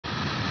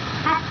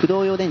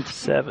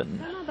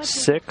7,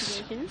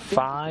 6,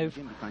 5,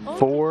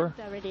 4,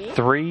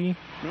 3,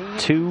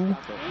 2,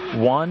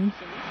 1.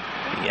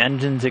 The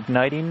engine's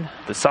igniting,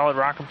 the solid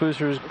rocket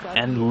boosters,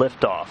 and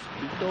liftoff.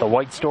 The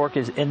White Stork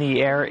is in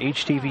the air,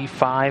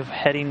 HTV-5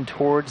 heading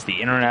towards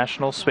the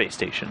International Space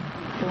Station.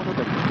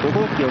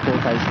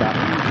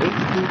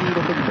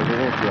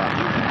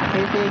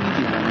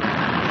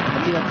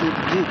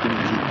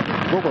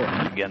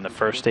 Again, the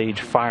first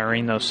stage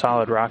firing. Those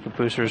solid rocket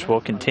boosters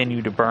will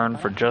continue to burn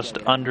for just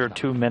under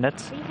 2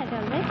 minutes,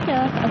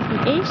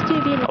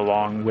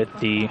 along with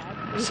the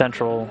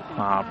central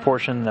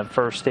portion, the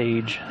first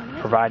stage,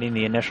 providing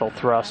the initial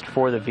thrust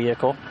for the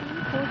vehicle.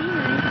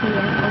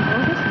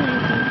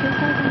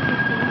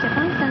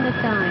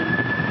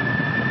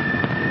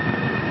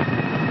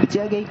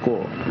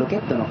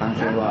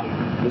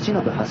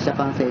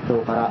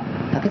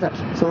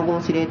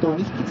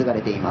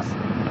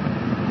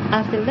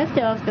 After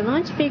liftoff, the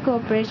launch vehicle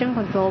operation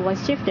control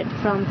was shifted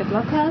from the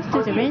blockhouse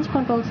to the range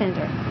control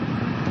center.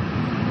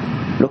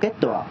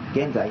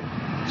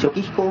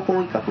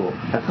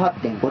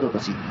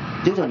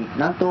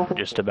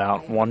 Just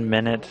about 1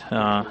 minute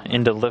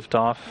into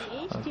liftoff.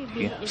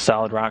 The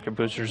solid rocket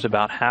boosters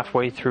about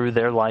halfway through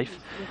their life.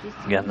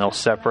 Again, they'll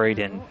separate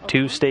in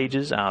 2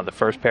 stages. The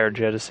first pair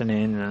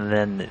jettisoning, and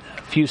then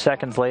a few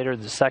seconds later,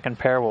 the second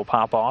pair will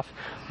pop off.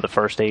 The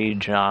first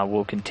stage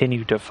will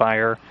continue to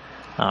fire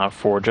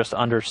for just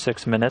under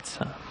 6 minutes.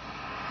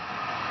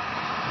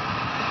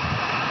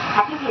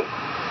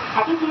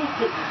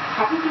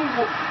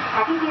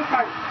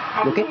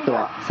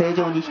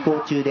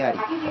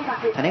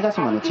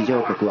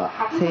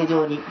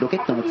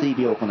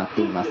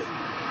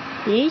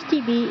 The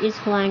HTV is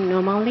flying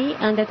normally,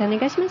 and the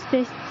Tanegashima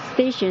Space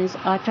Stations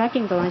are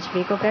tracking the launch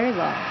vehicle very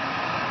well.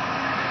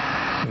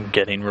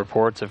 Getting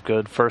reports of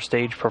good first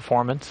stage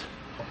performance.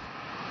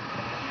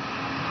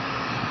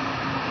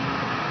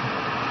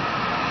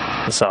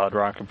 The solid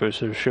rocket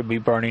boosters should be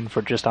burning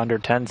for just under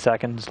 10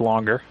 seconds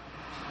longer.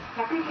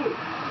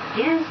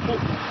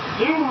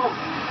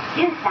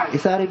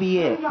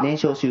 SRBA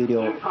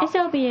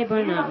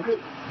burnout.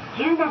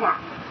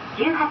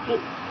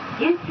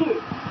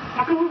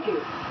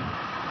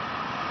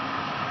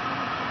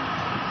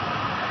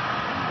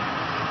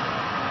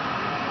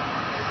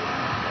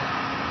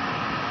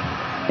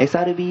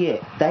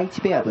 SRBA 第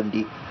1ペア分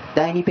離、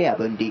第2ペア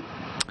分離。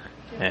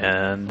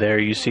 And there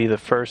you see the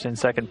first and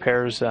second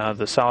pairs,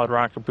 the solid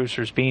rocket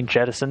boosters being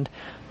jettisoned.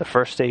 The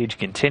first stage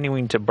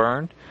continuing to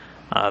burn.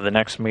 The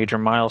next major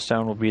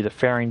milestone will be the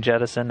fairing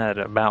jettison at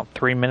about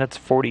 3 minutes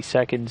 40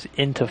 seconds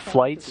into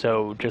flight,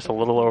 so just a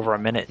little over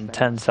 1 minute and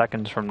 10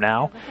 seconds from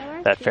now.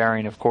 That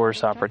fairing, of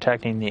course,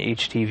 protecting the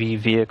HTV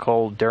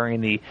vehicle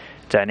during the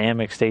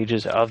dynamic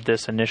stages of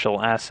this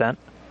initial ascent.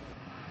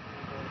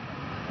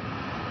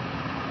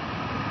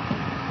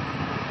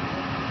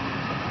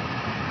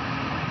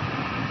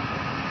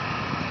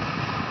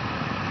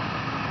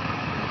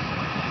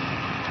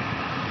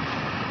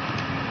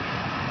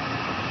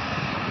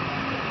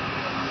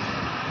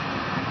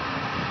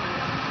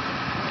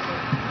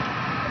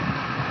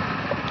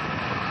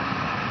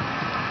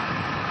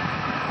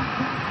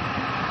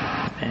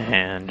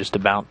 And just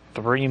about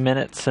 3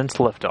 minutes since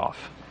liftoff.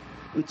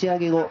 打ち上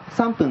げ後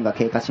3分が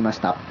経過しまし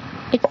た。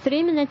 It's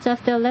 3 minutes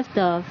after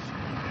liftoff.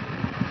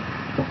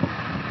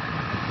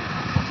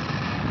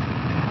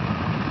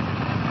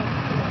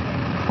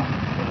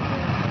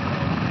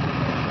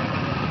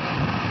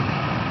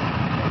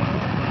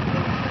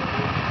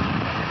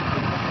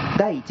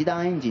第1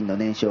段エンジンの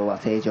燃焼は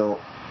正常。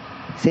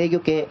制御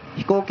系、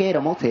飛行経路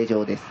も正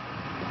常です。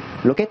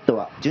ロケット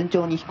は順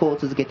調に飛行を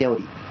続けてお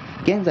り、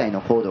現在の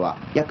高度は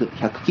約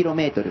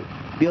 100km、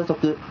秒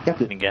速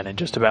約 Again, in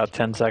just about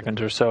 10 seconds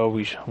or so,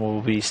 we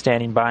will be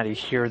standing by to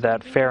hear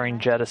that fairing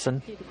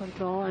jettison.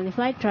 Control and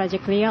flight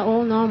trajectory are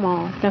all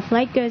normal. The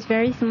flight goes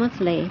very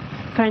smoothly.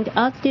 Current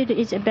altitude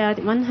is about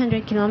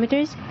 100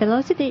 kilometers.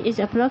 Velocity is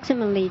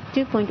approximately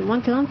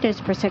 2.1 kilometers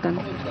per second.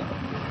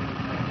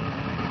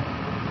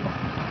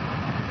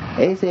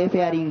 衛星フ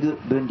ェアリング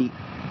分離。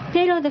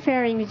 Payload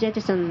fairing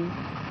jettison.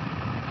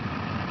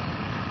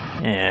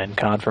 And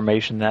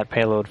confirmation that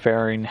payload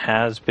fairing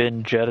has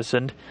been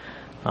jettisoned.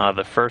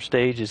 The first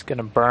stage is going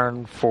to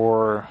burn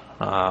for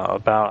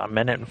about 1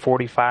 minute and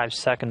 45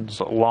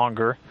 seconds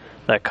longer.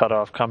 That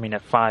cutoff coming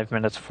at 5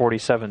 minutes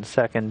 47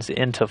 seconds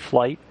into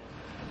flight.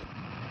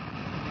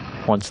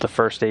 Once the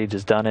first stage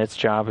has done its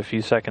job, a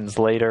few seconds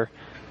later,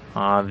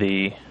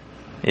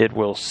 it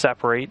will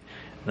separate.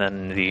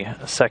 Then the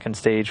second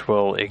stage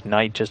will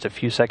ignite just a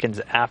few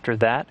seconds after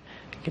that.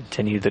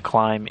 Continue the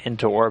climb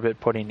into orbit,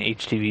 putting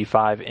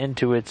HTV-5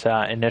 into its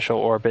initial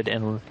orbit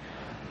and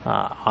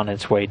on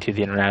its way to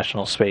the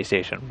International Space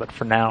Station. But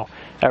for now,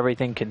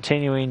 everything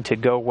continuing to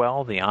go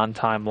well. The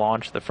on-time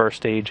launch, the first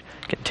stage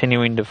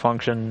continuing to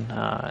function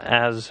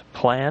as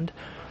planned.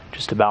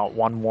 Just about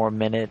 1 more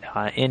minute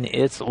in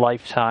its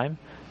lifetime.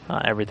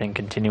 Everything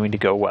continuing to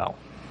go well.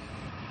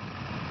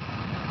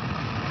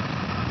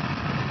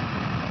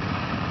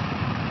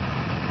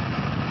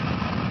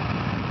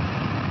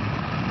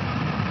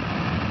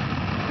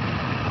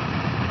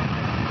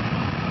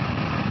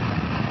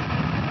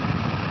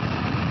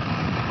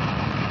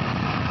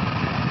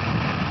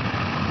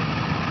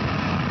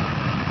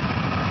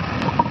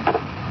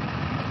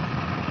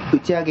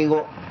 ち上げ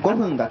後5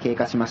分が経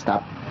過しまし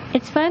た。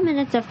 It's 5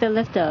 minutes after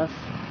liftoff.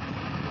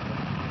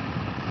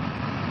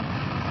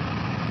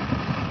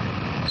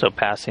 So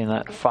passing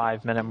that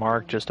 5-minute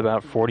mark, just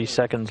about 40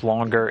 seconds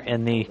longer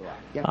in the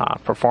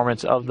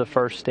performance of the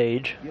first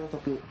stage. 秒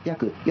速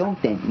約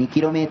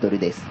 4.2km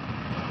です。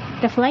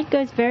 The flight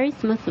goes very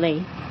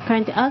smoothly.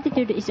 Current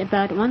altitude is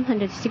about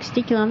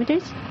 160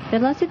 kilometers.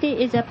 Velocity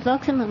is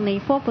approximately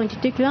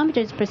 4.2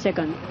 kilometers per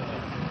second.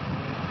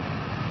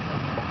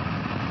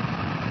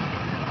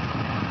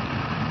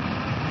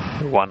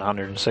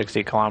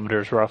 (160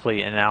 kilometers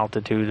roughly in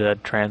altitude,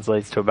 that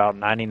translates to about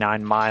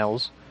 99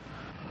 miles.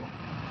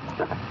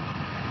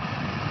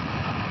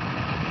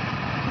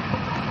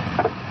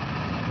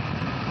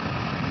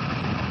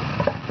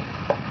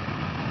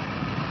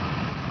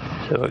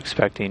 So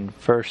expecting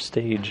first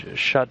stage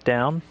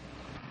shutdown.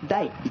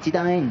 第1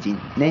段エンジン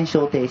燃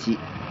焼停止。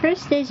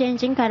 First stage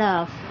engine cut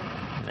off.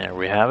 There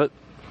we have it.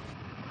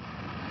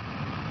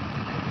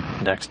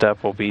 Next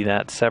up will be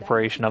that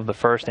separation of the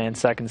first and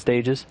second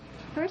stages.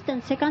 First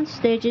and second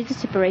stages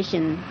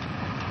separation.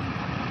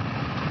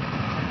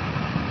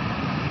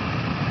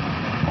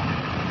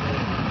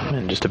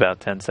 And just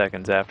about 10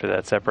 seconds after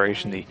that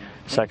separation, the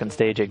second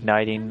stage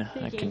igniting,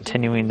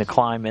 continuing the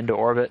climb into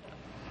orbit.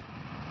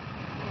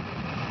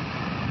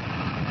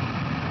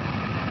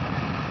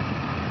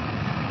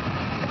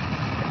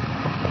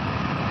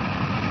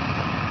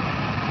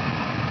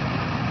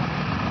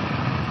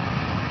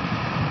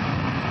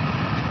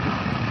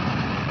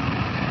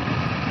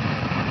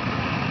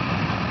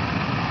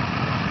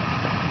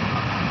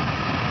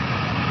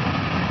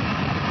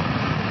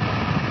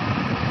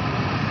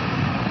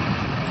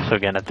 So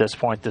again, at this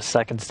point, the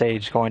second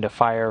stage is going to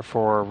fire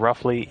for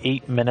roughly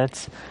 8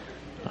 minutes.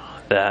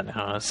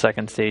 That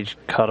second stage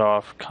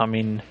cutoff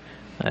coming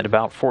at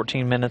about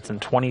 14 minutes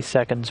and 20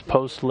 seconds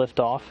post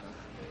liftoff.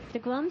 The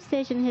ground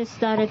station has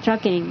started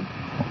tracking.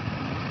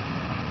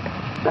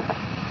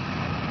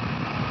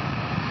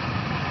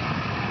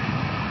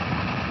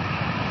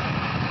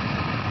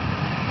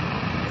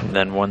 And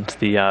then once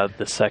the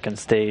second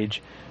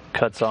stage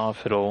cuts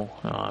off, it'll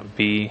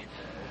be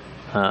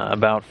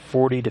about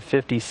 40 to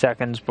 50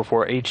 seconds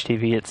before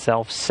HTV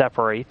itself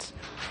separates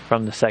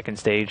from the second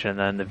stage, and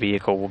then the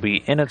vehicle will be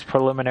in its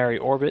preliminary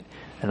orbit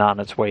and on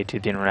its way to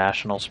the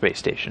International Space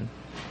Station.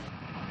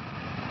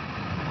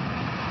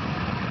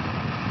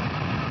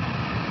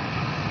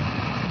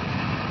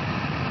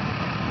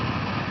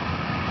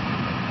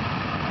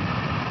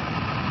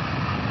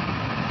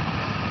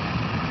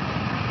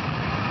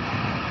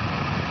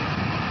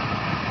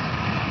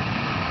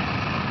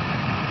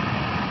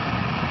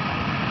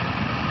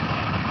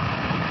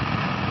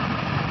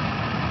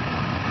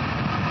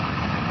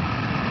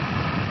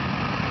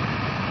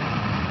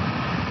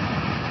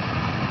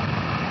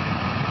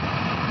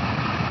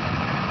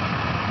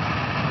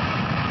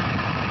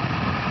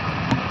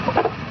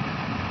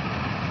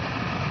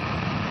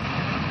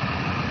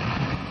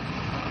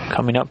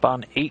 Coming up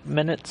on 8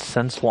 minutes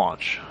since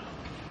launch.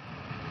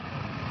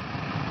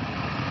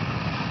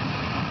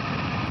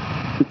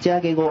 打ち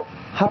上げ後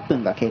8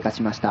分が経過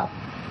しました。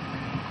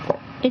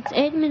 It's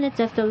 8 minutes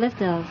after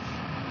liftoff.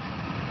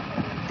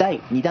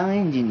 第2段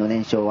エンジンの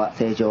燃焼は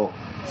正常。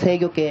制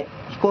御系、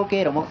飛行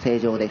経路も正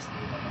常です。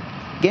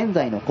現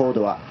在の高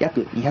度は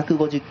約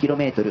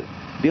 250km、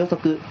秒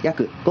速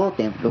約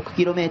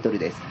 5.6km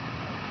です。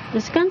 The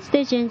second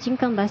stage engine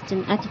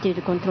combustion,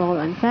 attitude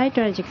control, and flight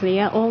trajectory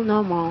are all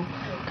normal.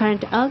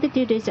 Current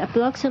altitude is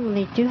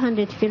approximately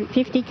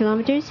 250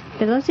 kilometers.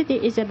 Velocity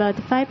is about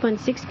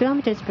 5.6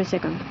 kilometers per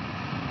second.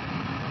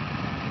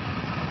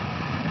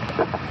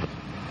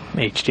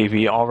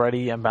 HTV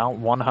already about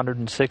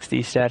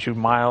 160 statute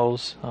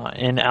miles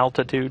in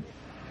altitude.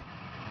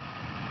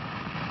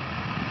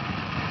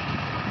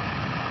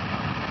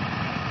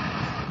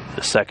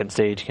 The second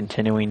stage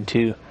continuing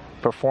to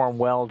perform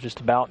well, just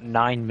about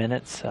 9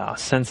 minutes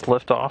since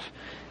liftoff.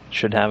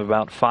 Should have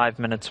about 5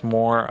 minutes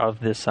more of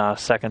this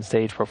second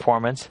stage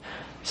performance.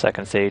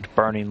 Second stage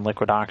burning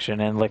liquid oxygen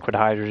and liquid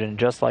hydrogen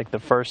just like the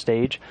first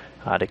stage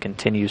to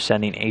continue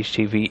sending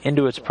HTV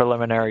into its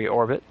preliminary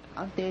orbit.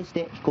 安定し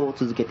て飛行を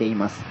続けてい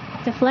ます。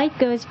 The flight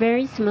goes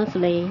very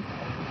smoothly.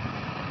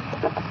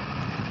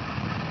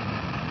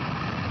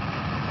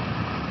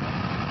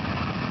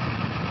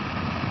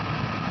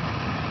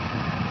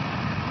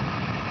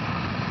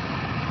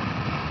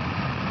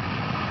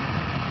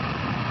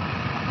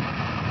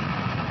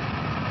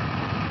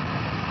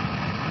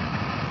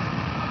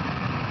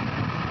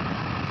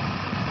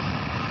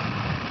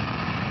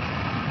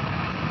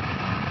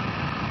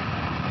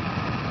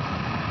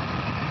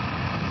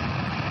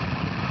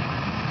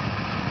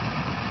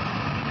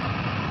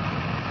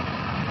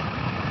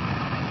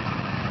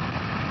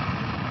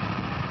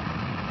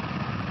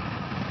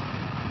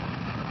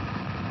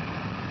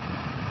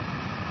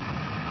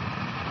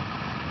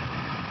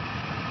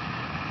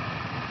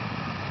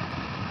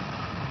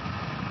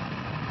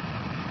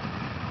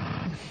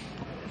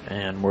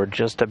 And we're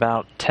just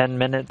about 10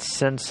 minutes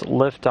since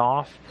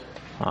liftoff.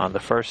 The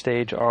first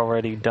stage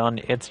already done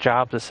its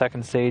job. The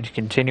second stage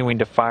continuing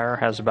to fire,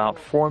 has about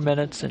 4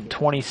 minutes and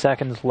 20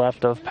 seconds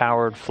left of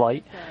powered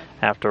flight,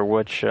 after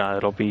which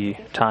it'll be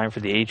time for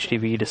the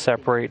HTV to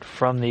separate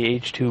from the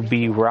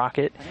H-IIB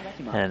rocket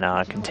and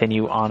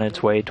continue on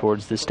its way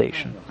towards the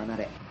station.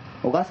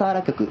 小笠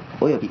原局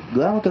および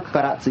グアム局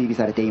から追尾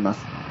されていま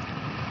す。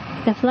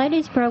 The flight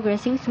is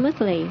progressing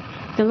smoothly.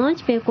 The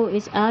launch vehicle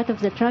is out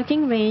of the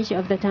tracking range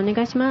of the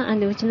Tanegashima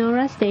and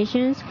Uchinora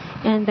stations,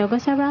 and the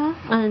Ogasawara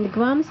and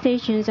Guam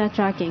stations are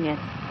tracking it.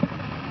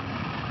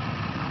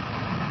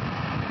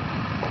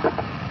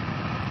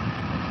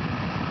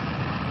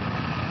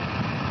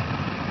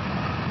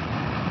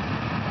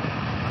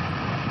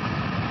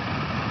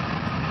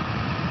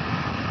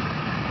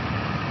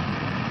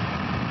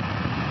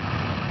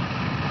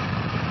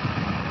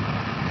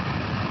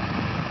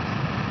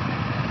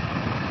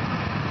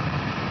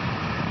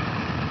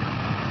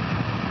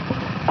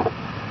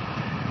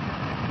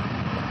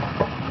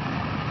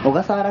 小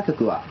笠原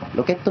局は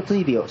ロケット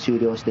追尾を終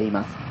了してい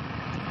ます。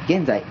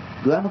現在、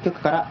グアム局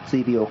から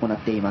追尾を行っ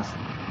ています。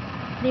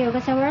 The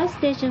Ogasawara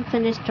station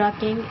finished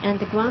tracking, and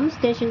the Guam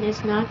station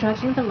is now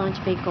tracking the launch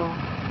vehicle.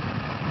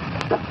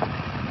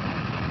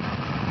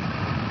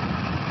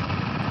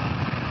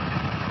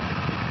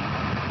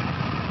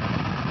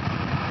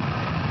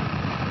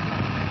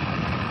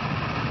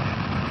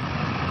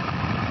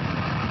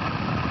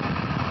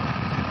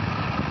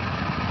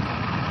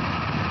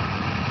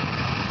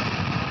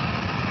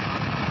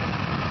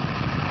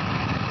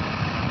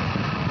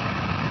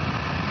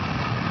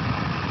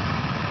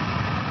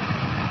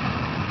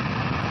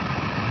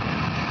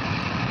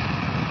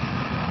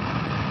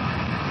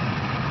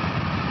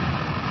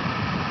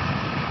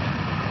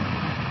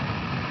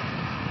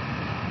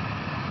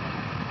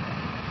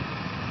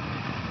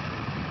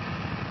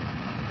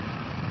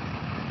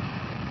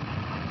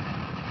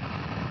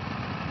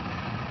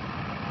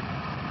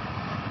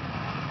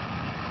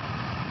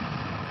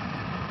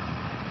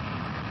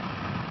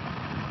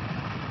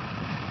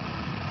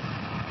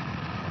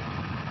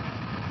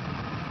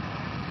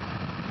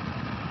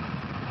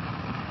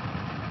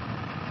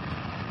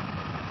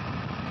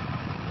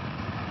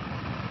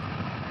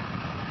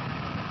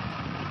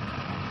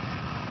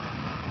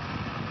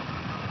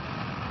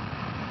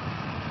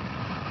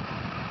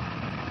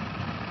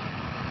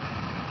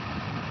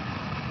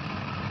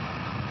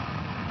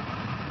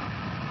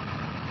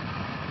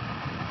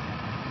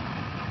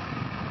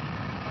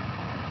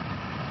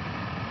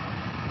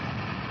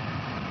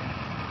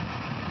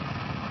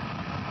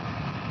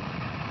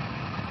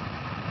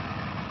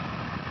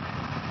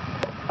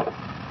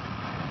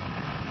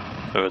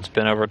 So it's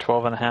been over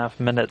 12.5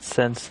 minutes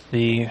since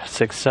the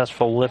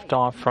successful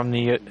liftoff from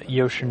the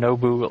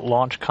Yoshinobu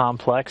launch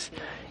complex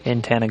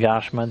in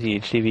Tanegashima. The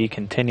HTV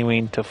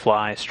continuing to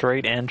fly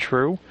straight and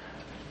true.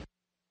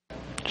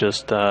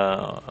 Just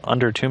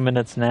under 2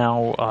 minutes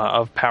now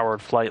of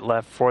powered flight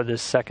left for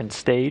this second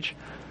stage.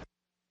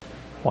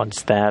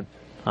 Once that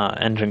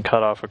engine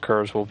cutoff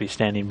occurs, we'll be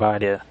standing by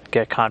to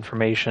get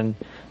confirmation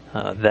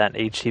that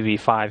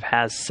HTV-5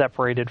 has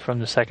separated from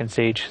the second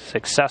stage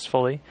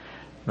successfully.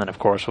 And then, of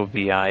course, we'll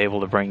be able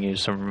to bring you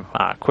some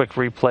quick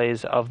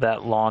replays of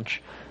that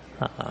launch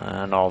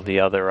and all the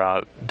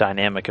other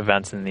dynamic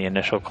events in the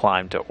initial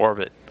climb to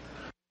orbit.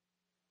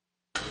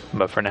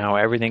 But for now,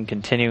 everything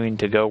continuing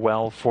to go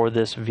well for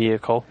this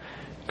vehicle.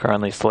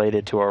 Currently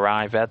slated to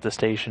arrive at the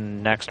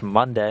station next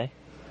Monday.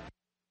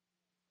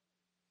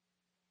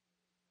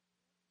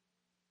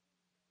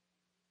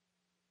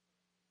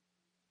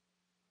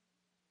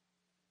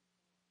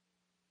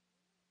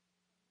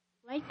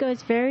 Flight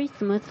goes very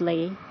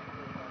smoothly.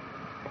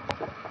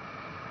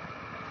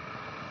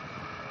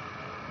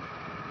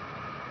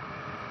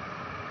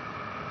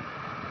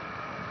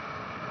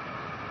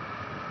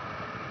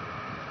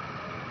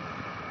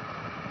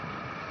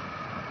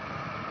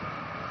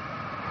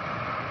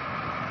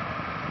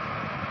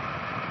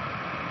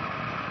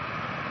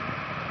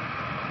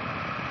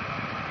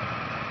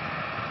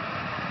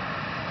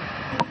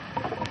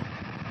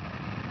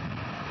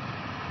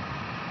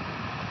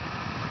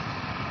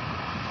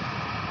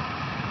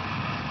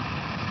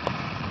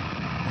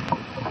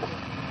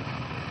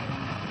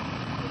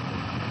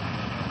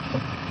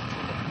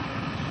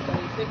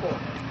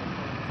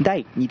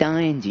第2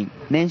段エンジン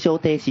燃焼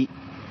停止。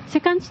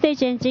 Second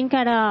stage engine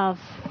cut off.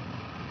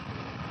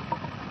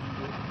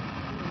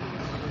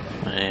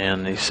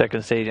 And the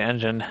second stage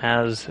engine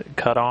has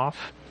cut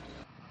off.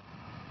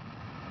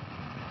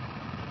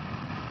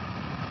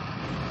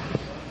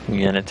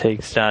 And it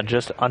takes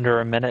just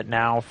under a minute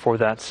now for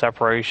that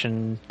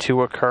separation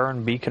to occur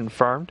and be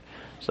confirmed.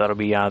 So that'll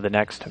be the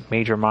next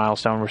major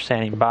milestone we're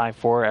standing by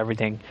for.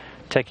 Everything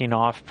ticking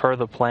off per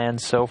the plan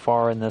so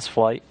far in this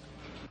flight.